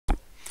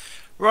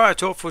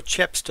Right, off for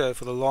Chepstow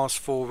for the last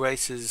four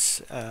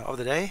races of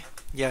the day.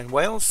 Yeah, in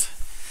Wales,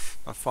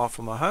 not far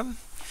from my home.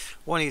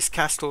 1 is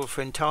Castle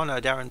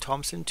Frentano, Darren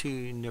Thompson.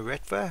 2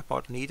 Neretva,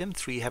 Martin Edam.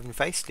 3 Heaven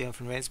Face, Leon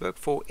van Rensburg.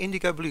 4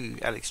 Indigo Blue,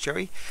 Alex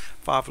Cherry.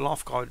 5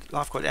 Lifeguard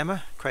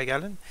Emma, Craig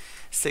Allen.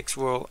 6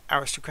 Royal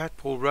Aristocrat,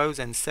 Paul Rose.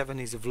 And 7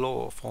 is of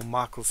Law for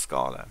Michael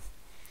Scala.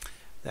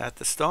 They're at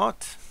the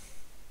start.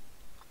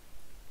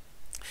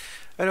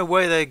 And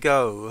away they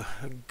go.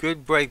 A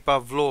good break by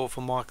Vlor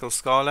for Michael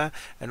Scala,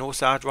 and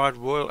also outright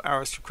Royal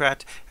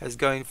Aristocrat as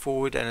going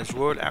forward, and as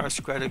Royal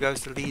Aristocrat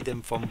goes to lead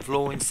them from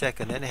Vlor in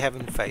second, then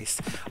Heaven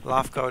Faced.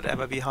 Lifeguard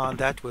Emma behind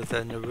that with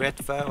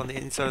Neretva on the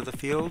inside of the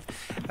field.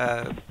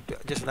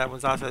 Just on that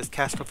one's outside is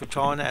Castle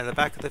Fratana, and at the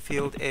back of the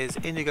field is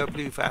Indigo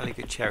Blue for Alex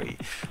Cherry.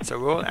 So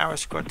Royal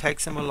Aristocrat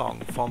takes them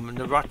along from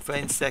Neretva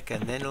in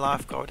second, then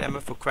Lifeguard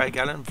Emma for Craig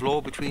Allen,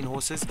 Vlor between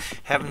horses,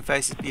 Heaven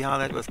Faces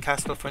behind that with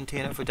Castle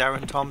Fratana for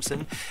Darren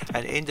Thompson,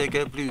 and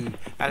Indigo Blue,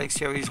 Alex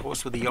Cherry's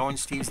horse with the orange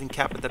sleeves and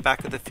cap at the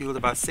back of the field,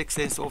 about 6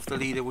 lengths off the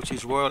leader, which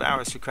is Royal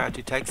Aristocrat,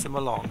 who takes them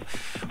along.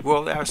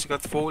 Royal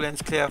Aristocrat 4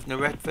 lengths clear of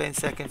Neretva in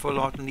second for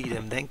Lawton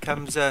Needham. Then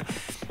comes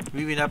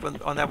moving up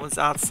on that one's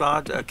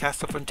outside,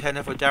 Castle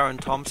Fontana for Darren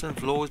Thompson.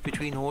 Vlor's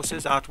between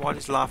horses, out wide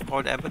is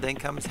Lifeguard Emma. Then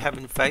comes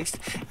Heaven Faced,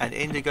 and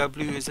Indigo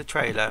Blue is the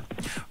trailer.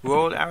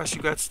 Royal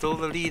Aristocrat still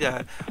the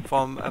leader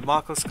from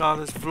Michael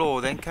Scala's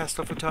Vlor. Then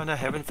Castle Fontana,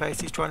 Heaven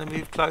Faced is trying to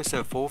move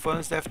closer. 4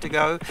 furlongs left to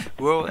go.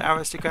 Royal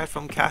Aristocrat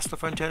from Castle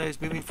Fontana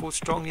is moving forward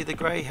strongly. The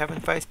grey,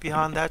 Heaven Face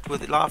behind that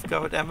with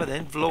Lifeguard Emma.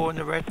 Then Vlor and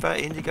Neretva.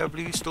 Indigo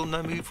Blue still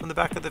no move from the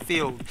back of the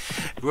field.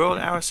 Royal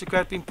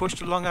Aristocrat being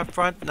pushed along up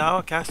front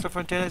now. Castle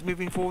Fontana is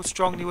moving forward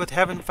strongly with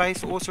Heaven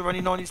Face also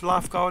running on his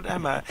Lifeguard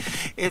Emma.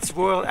 It's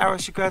Royal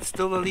Aristocrat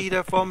still the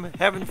leader from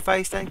Heaven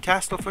Face, and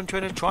Castle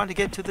Fontana trying to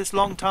get to this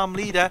long time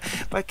leader,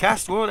 but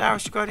Royal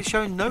Aristocrat is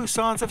showing no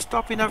signs of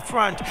stopping up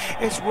front.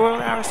 It's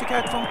Royal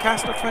Aristocrat from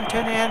Castle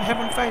Fontana and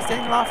Heaven Face,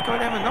 then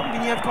Lifeguard Emma. Not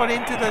many have got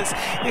into this.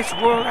 It's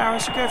Royal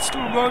Aristocrat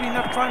still rolling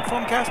up front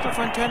from Castle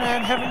Fontana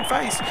and Heaven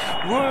Face.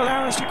 Royal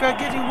Aristocrat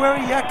getting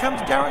wary. Here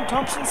comes Darren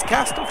Thompson's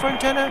Castle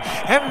Fontana.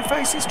 Heaven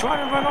Face is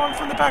trying to run on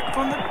from the back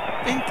from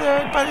in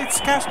third, but it's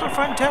Castle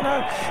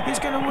Fontana who's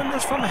going to win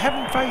this from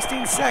Heaven Face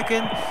in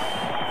second.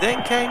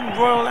 Then came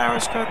Royal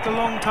Aristocrat, the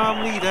long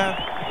time leader.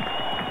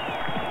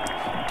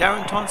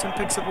 Darren Thompson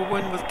picks up a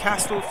win with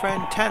Castle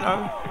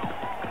Fontana.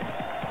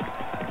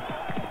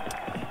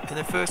 And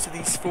the first of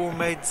these 4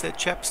 maidens at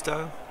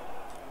Chepstow.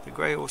 The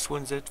grey horse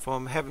wins it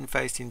from Heaven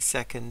Faced in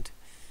second.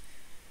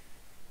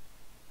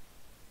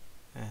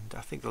 And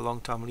I think the long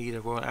time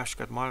leader Royal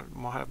Aristocrat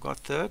might have got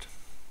third.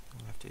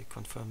 I'll have to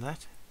confirm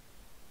that.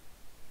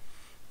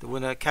 The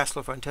winner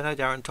Castle Fontana,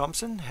 Darren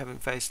Thompson. Heaven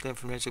Faced, Leon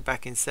van Rensburg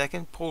back in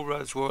second. Paul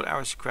Rose, Royal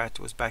Aristocrat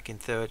was back in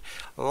third.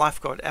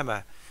 Lifeguard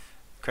Emma,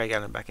 Craig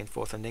Allen back in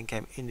fourth, and then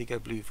came Indigo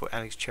Blue for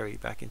Alex Cherry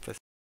back in fifth.